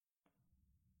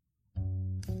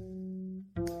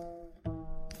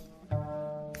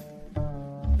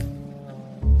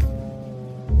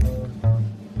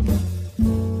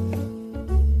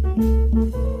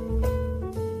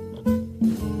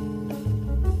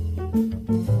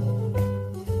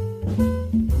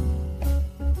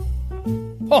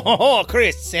Oh,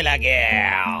 Chris, c'est la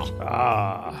guerre.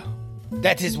 Ah.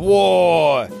 That is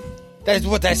war. That is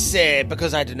what I say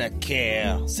because I do not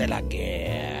care. C'est la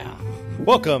guerre.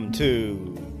 Welcome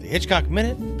to the Hitchcock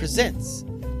Minute presents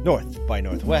North by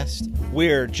Northwest.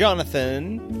 We're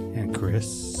Jonathan And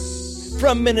Chris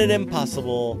from Minute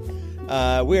Impossible.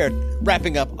 We are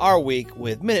wrapping up our week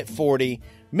with Minute 40.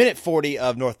 Minute 40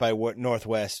 of North by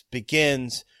Northwest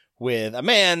begins with a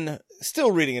man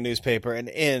still reading a newspaper and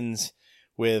ends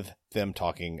with them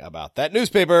talking about that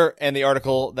newspaper and the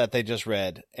article that they just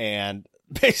read, and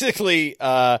basically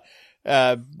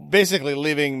leaving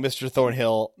Mr.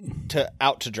 Thornhill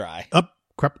out to dry. up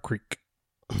Crap Creek,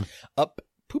 Up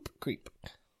Poop Creek.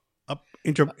 up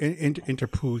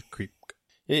Interpoo Creek.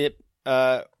 Yep.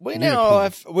 We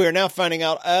are now finding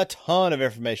out a ton of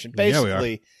information.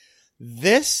 Basically,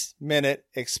 this minute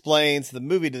explains the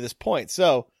movie to this point.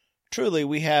 So truly,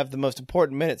 we have the most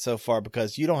important minute so far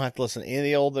because you don't have to listen to any of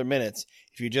the older minutes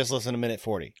if you just listen to minute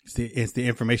 40. It's the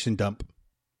information dump.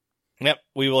 Yep.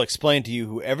 We will explain to you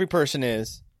who every person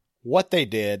is, what they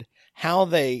did, how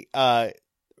they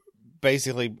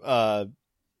basically got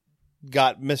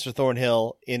Mr.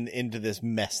 Thornhill into this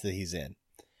mess that he's in.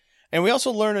 And we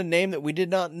also learn a name that we did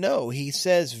not know. He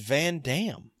says Van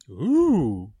Damme.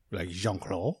 Ooh, like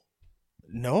Jean-Claude.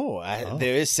 No,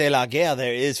 there is C'est la guerre.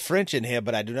 There is French in here,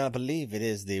 but I do not believe it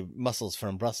is the muscles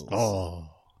from Brussels. Oh,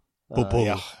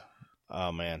 Yeah.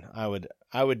 Oh man, I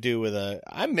would do with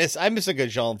I miss a good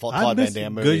Jean-Claude Van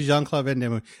Damme movie. Good Jean-Claude Van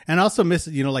Damme movie. And I also miss,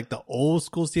 like the old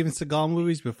school Steven Seagal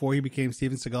movies before he became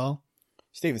Steven Seagal.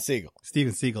 Steven Seagal.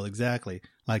 Steven Seagal, exactly.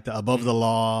 Like the Above the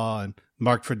Law and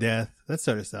Marked for Death, that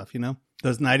sort of stuff,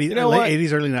 Those 90s, late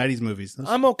 80s, early 90s movies.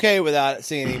 I'm okay without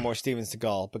seeing any more Steven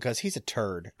Seagal because he's a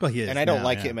turd. Well, he is. And I don't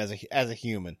like him as a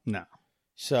human. No.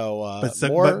 So,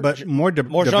 but more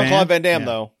Jean-Claude Van Damme,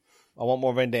 though. I want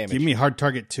more Van Damme. Give me Hard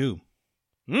Target 2.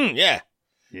 Yeah.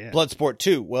 Bloodsport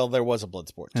 2. Well, there was a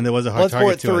Bloodsport 2. And there was a Hard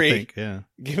Target 2, 3. I think. Yeah.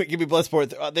 Give me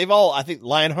Bloodsport. They've all, I think,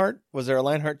 Lionheart. Was there a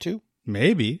Lionheart 2?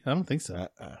 Maybe. I don't think so.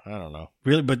 I don't know.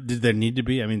 Really? But did there need to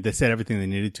be? I mean, they said everything they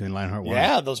needed to in Lionheart 1.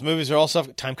 Yeah, those movies are all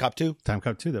stuff. Time Cop 2. Time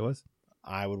Cop 2, there was.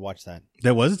 I would watch that.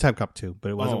 There was a Time Cop 2,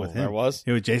 but it wasn't with him. There was?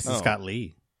 It was Jason Scott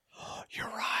Lee. You're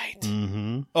right.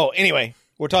 Mm-hmm. Oh, anyway,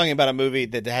 we're talking about a movie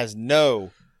that has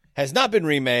not been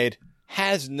remade,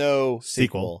 has no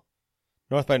sequel.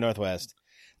 North by Northwest.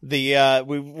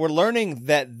 We're learning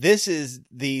that this is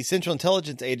the Central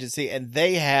Intelligence Agency, and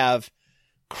they have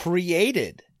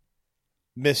created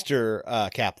Mr.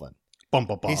 Kaplan.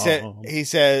 He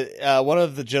said one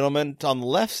of the gentlemen on the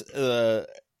left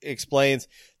explains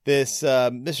this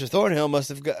Mr. Thornhill must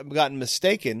have gotten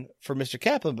mistaken for Mr.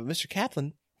 Kaplan, but Mr.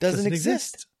 Kaplan doesn't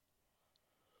exist.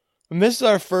 And this is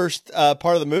our first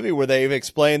part of the movie where they've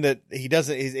explained that he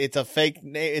doesn't. It's a fake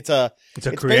name. It's a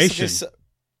creation.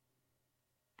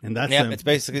 And that's it's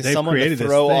basically someone to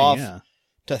throw off. Yeah.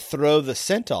 To throw the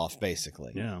scent off,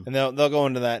 basically. Yeah. And they'll go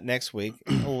into that next week,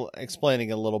 explaining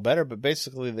it a little better. But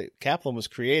basically, the Kaplan was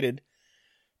created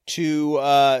to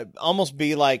almost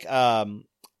be like a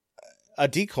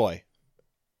decoy.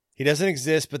 He doesn't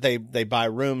exist, but they buy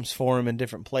rooms for him in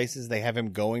different places. They have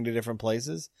him going to different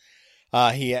places.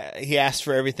 He asks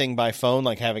for everything by phone,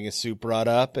 like having his soup brought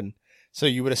up, and so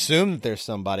you would assume that there's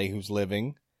somebody who's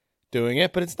living doing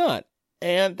it, but it's not.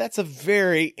 And that's a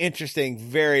very interesting,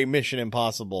 very Mission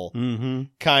Impossible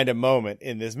kind of moment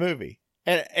in this movie.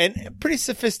 And pretty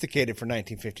sophisticated for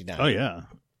 1959. Oh, yeah.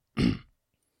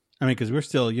 I mean, because we're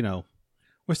still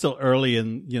early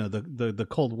in, the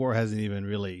Cold War hasn't even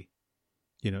really,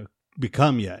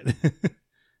 become yet.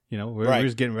 We're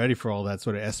just getting ready for all that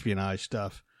sort of espionage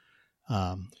stuff.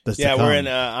 We're in,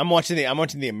 I'm watching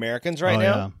the Americans right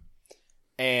now.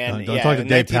 Yeah. And don't talk to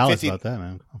Dave Pallas about that,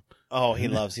 man. Oh,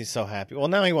 he's so happy. Well,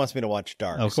 now he wants me to watch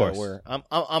Dark. Of course. So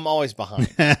I'm always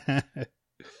behind.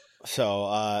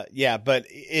 So, but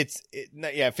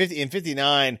in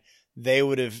 59, they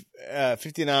would have,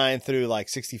 59 through like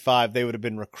 65, they would have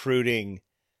been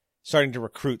starting to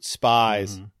recruit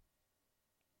spies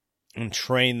and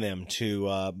train them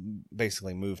to,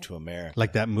 basically move to America.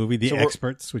 Like that movie, The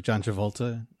Experts with John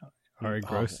Travolta, Ari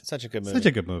Gross. Such a good movie. Such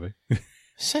a good movie.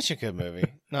 Such a good movie.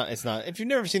 No, it's not. If you've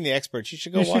never seen The Experts, you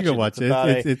should go watch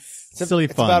it. It's silly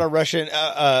fun. It's about a Russian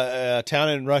a town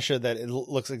in Russia that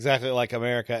looks exactly like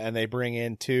America, and they bring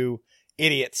in two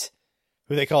idiots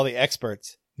who they call the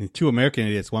experts. And two American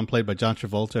idiots, one played by John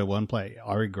Travolta, one played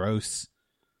Ari Gross.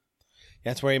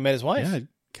 That's where he met his wife. Yeah,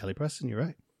 Kelly Preston, you're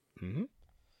right. Mm-hmm.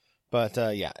 But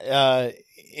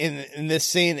in this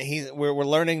scene, we're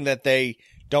learning that they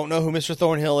don't know who Mr.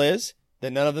 Thornhill is,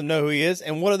 that none of them know who he is,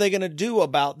 and what are they going to do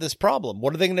about this problem?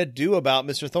 What are they going to do about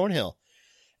Mr. Thornhill?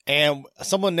 And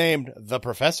someone named the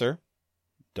Professor,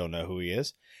 don't know who he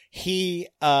is, he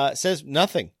says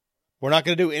nothing. We're not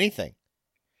going to do anything.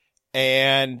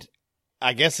 And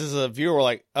I guess as a viewer, we're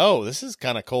like, oh, this is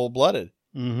kind of cold-blooded.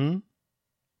 Mm-hmm.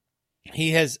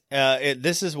 He has,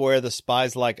 this is where the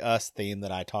Spies Like Us theme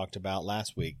that I talked about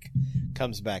last week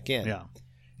comes back in. Yeah.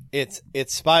 It's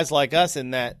Spies Like Us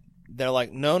in that they're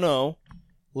like, no,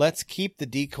 let's keep the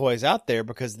decoys out there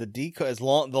because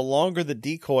the longer the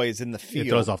decoy is in the field, it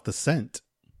throws off the scent.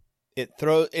 It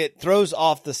throws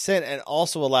off the scent and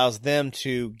also allows them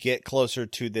to get closer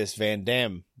to this Van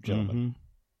Damme gentleman. Mm-hmm.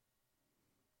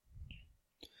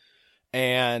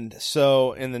 And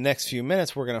so in the next few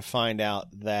minutes, we're going to find out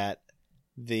that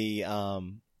the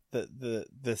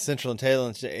Central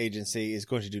Intelligence Agency is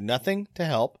going to do nothing to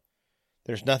help.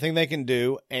 There's nothing they can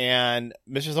do, and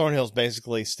Mr. Thornhill's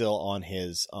basically still on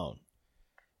his own.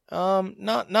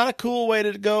 Not a cool way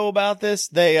to go about this.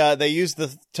 They use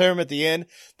the term at the end.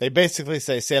 They basically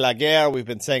say "c'est la guerre." We've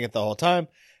been saying it the whole time,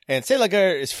 and "c'est la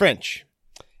guerre" is French,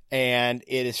 and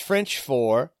it is French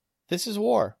for "this is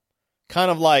war,"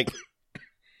 kind of like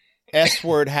S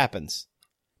word happens.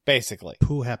 Basically,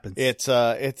 Who happens? It's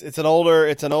an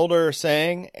older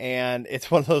saying, and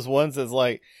it's one of those ones that's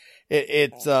like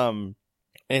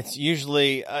it's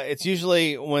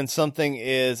usually when something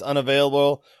is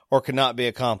unavailable or cannot be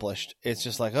accomplished. It's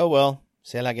just like, oh well,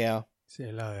 c'est la guerre.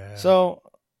 So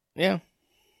yeah,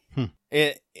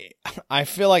 I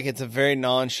feel like it's a very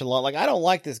nonchalant. Like I don't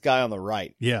like this guy on the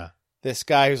right. Yeah, this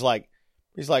guy he's like,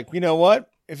 you know what?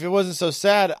 If it wasn't so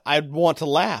sad, I'd want to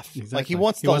laugh. Exactly. Like he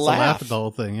wants to laugh at the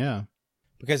whole thing. Yeah,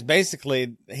 because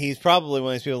basically he's probably one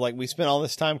of these people like we spent all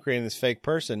this time creating this fake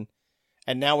person,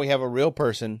 and now we have a real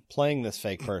person playing this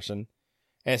fake person,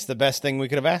 and it's the best thing we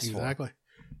could have asked for. Exactly.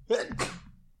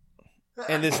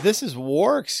 And this is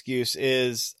war excuse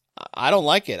is I don't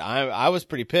like it. I was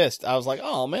pretty pissed. I was like,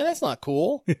 oh man, that's not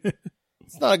cool.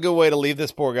 It's not a good way to leave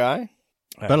this poor guy.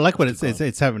 But I like what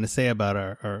it's having to say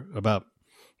about about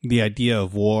the idea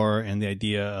of war and the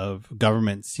idea of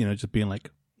governments, just being like,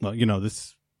 well,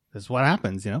 this is what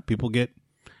happens. People get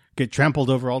trampled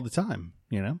over all the time,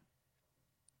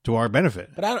 to our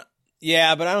benefit. But I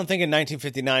don't think in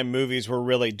 1959 movies were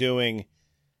really doing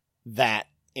that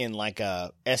in like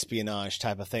a espionage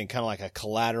type of thing, kind of like a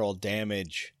collateral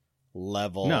damage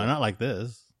level. No, not like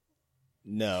this.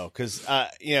 No, because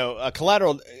a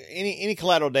collateral any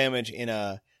collateral damage in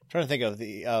a. Trying to think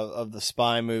of the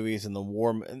spy movies and the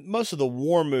war. Most of the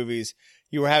war movies,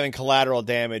 you were having collateral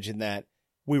damage in that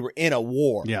we were in a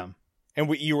war. Yeah, and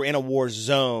you were in a war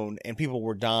zone, and people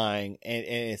were dying, and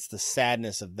it's the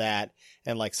sadness of that,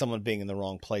 and like someone being in the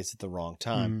wrong place at the wrong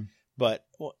time. Mm. But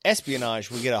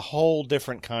espionage, we get a whole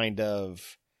different kind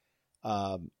of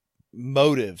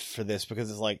motive for this because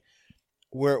it's like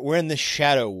we're in the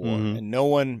shadow war, and no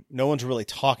one's really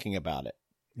talking about it.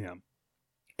 Yeah,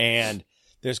 and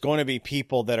there's going to be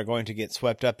people that are going to get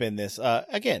swept up in this.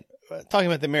 Again, talking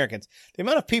about the Americans, the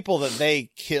amount of people that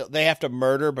they have to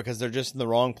murder because they're just in the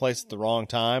wrong place at the wrong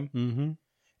time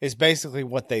is basically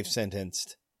what they've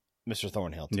sentenced Mr.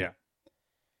 Thornhill to. Yeah.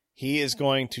 He is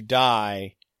going to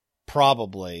die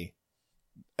probably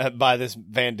by this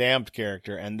Van Damme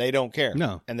character, and they don't care.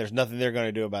 No. And there's nothing they're going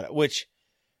to do about it, which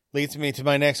leads me to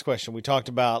my next question. We talked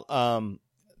about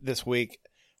this week,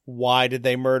 why did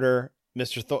they murder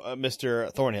Mr.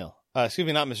 Thornhill? Excuse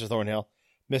me, not Mr. Thornhill.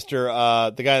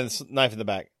 The guy with the knife in the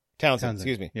back. Townsend.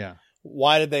 Excuse me. Yeah.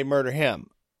 Why did they murder him?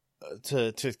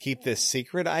 To keep this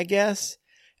secret, I guess.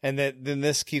 And then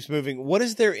this keeps moving. What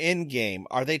is their end game?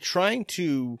 Are they trying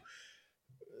to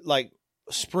like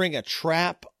spring a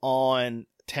trap on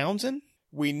Townsend?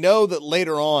 We know that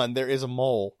later on there is a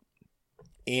mole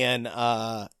in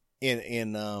Van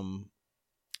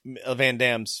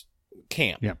Damme's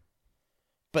camp. Yeah.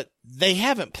 But they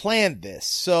haven't planned this.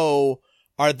 So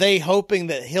are they hoping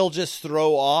that he'll just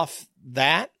throw off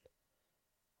that?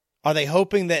 Are they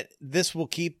hoping that this will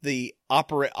keep the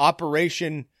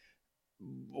Operation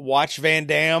Watch Van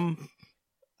Damme?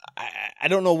 I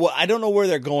don't know where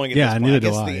they're going at this point. Neither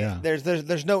do I. Yeah.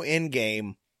 There's no end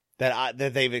game that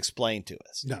they've explained to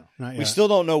us. No, not yet. We still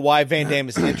don't know why Van Damme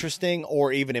is interesting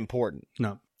or even important.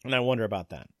 No. And I wonder about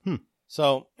that.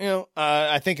 So,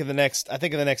 I think in the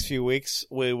next few weeks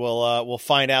we'll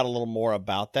find out a little more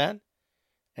about that.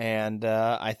 And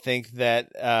I think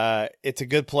that it's a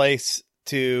good place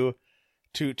to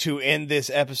end this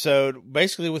episode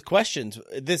basically with questions.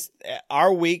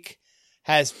 Our weeks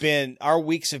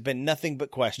have been nothing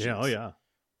but questions. Yeah, oh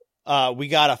yeah. We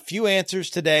got a few answers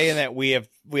today, and that we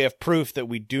have proof that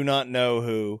we do not know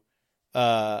who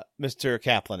Mr.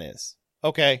 Kaplan is.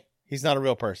 Okay, he's not a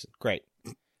real person. Great.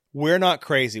 we're not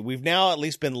crazy. We've now at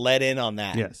least been let in on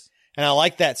that. Yes. And I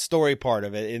like that story part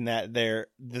of it in that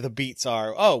the beats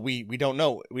are, oh, we don't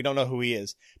know. We don't know who he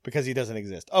is because he doesn't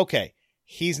exist. Okay.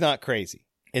 He's not crazy.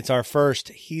 It's our first.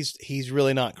 He's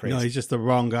really not crazy. No, he's just the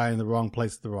wrong guy in the wrong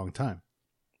place at the wrong time.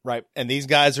 Right. And these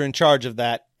guys are in charge of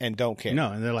that and don't care.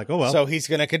 No, and they're like, oh, well. So he's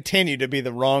going to continue to be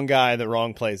the wrong guy, the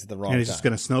wrong place at the wrong time. And it's just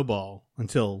going to snowball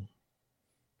until,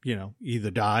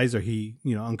 either dies or he,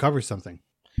 uncovers something.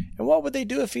 And what would they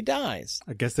do if he dies?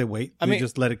 I guess they wait. They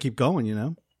just let it keep going,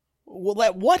 Well,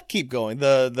 let what keep going?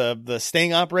 The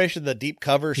sting operation, the deep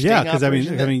cover sting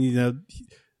operation? Yeah,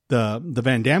 because the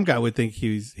Van Damme guy would think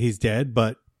he's dead,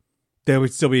 but there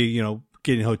would still be,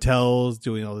 getting hotels,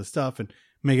 doing all this stuff, and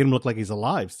making him look like he's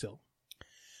alive still.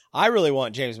 I really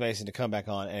want James Mason to come back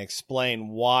on and explain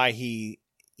why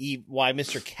why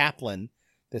Mr. Kaplan,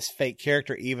 this fake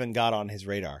character, even got on his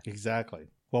radar. Exactly.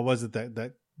 What was it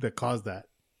that caused that?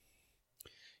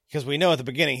 Because we know at the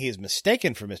beginning he is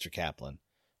mistaken for Mr. Kaplan,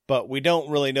 but we don't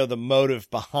really know the motive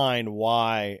behind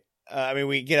why.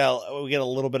 We get a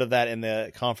little bit of that in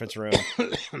the conference room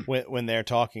when they're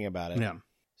talking about it. Yeah.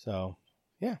 So,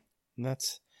 yeah, and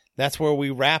that's where we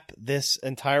wrap this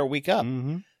entire week up.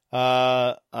 Mm-hmm.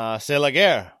 C'est la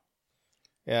guerre.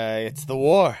 It's the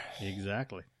war.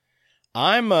 Exactly.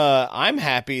 I'm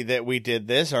happy that we did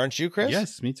this, aren't you, Chris?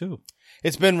 Yes, me too.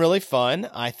 It's been really fun.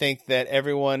 I think that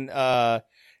everyone,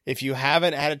 if you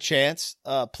haven't had a chance,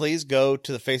 please go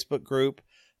to the Facebook group,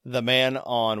 The Man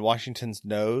on Washington's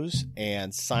Nose,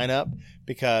 and sign up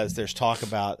because there's talk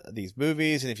about these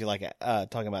movies. And if you like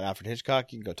talking about Alfred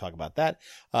Hitchcock, you can go talk about that.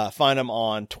 Find them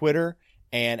on Twitter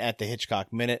and at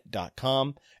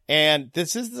thehitchcockminute.com. And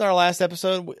this is our last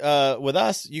episode with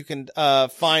us. You can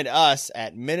find us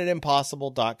at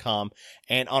minuteimpossible.com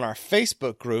and on our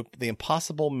Facebook group, The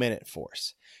Impossible Minute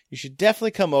Force. You should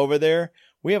definitely come over there.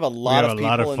 We have a lot of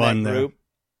people in that group.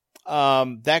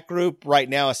 That group right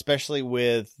now, especially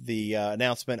with the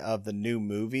announcement of the new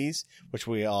movies, which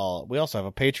we also have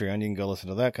a Patreon. You can go listen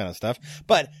to that kind of stuff.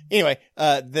 But anyway,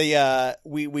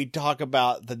 we talk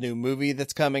about the new movie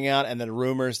that's coming out and the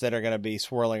rumors that are going to be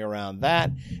swirling around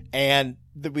that. And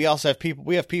we also have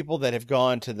people that have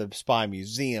gone to the Spy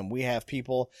Museum. We have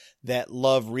people that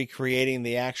love recreating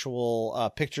the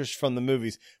actual pictures from the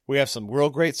movies. We have some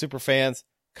real great super fans.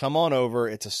 Come on over.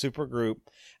 It's a super group.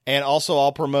 And also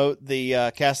I'll promote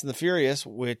the Cast and the Furious,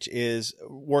 which is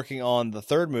working on the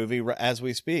third movie as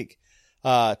we speak,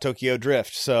 Tokyo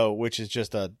Drift. Which is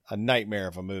just a nightmare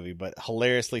of a movie, but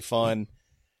hilariously fun.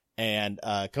 And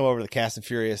come over to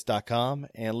castandfurious.com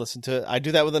and listen to it. I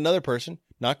do that with another person,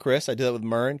 not Chris. I do that with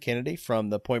Murren Kennedy from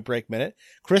the Point Break Minute.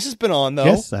 Chris has been on, though.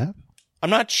 Yes, I have. I'm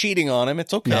not cheating on him.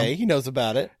 It's okay. No. He knows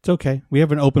about it. It's okay. We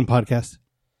have an open podcast.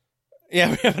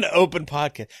 Yeah, we have an open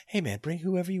podcast. Hey, man, bring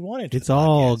whoever you want into It's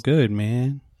all good,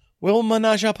 man. We'll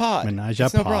menage a pod. Menage a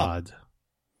pod. No,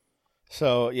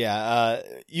 so, yeah,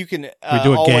 you can we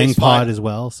do a gang pod as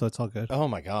well, so it's all good. Oh,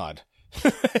 my God.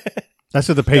 That's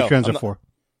what the Patreons are for.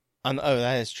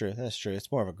 That is true. That's true.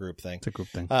 It's more of a group thing. It's a group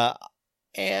thing.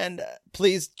 And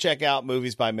please check out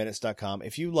moviesbyminutes.com.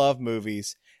 If you love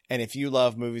movies and if you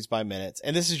love Movies by Minutes,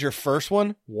 and this is your first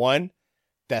one,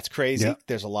 that's crazy. Yep.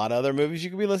 There's a lot of other movies you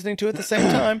could be listening to at the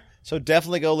same time. So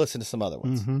definitely go listen to some other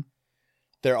ones. Mm-hmm.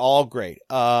 They're all great.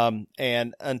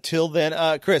 And until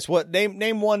then, Chris, name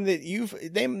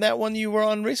that one you were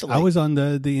on recently. I was on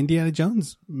the Indiana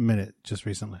Jones Minute just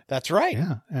recently. That's right.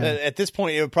 Yeah. At this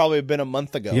point, it would probably have been a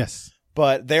month ago. Yes.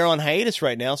 But they're on hiatus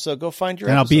right now, so go find your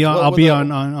And episodes. I'll be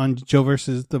on Joe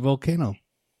versus the Volcano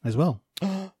as well.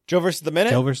 Joe versus the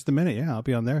Minute? Joe versus the Minute, yeah. I'll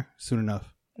be on there soon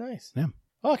enough. Nice. Yeah.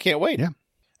 Oh, I can't wait. Yeah.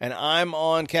 And I'm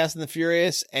on Cast and the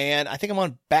Furious, and I think I'm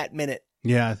on Bat Minute.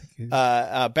 Yeah.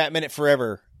 Bat Minute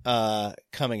Forever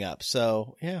coming up.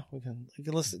 So, yeah, we can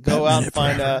listen. Go out and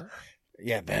find Bat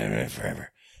Minute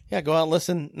Forever. Yeah, go out and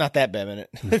listen. Not that Bat Minute.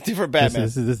 Different Bat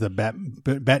Minute. This is the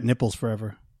Bat Nipples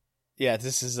Forever. Yeah,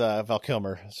 this is Val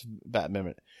Kilmer. Bat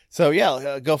Minute. So,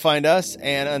 yeah, go find us.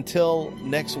 And until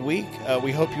next week,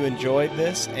 we hope you enjoyed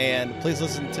this. And please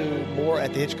listen to more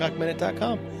at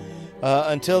thehitchcockminute.com.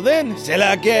 Until then, c'est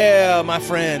la guerre, my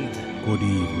friend. Good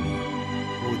evening.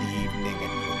 Good evening and good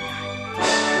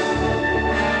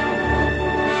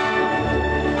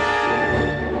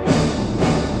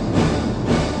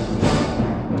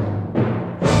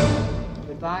night.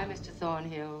 Goodbye, Mr.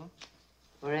 Thornhill,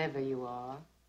 wherever you are.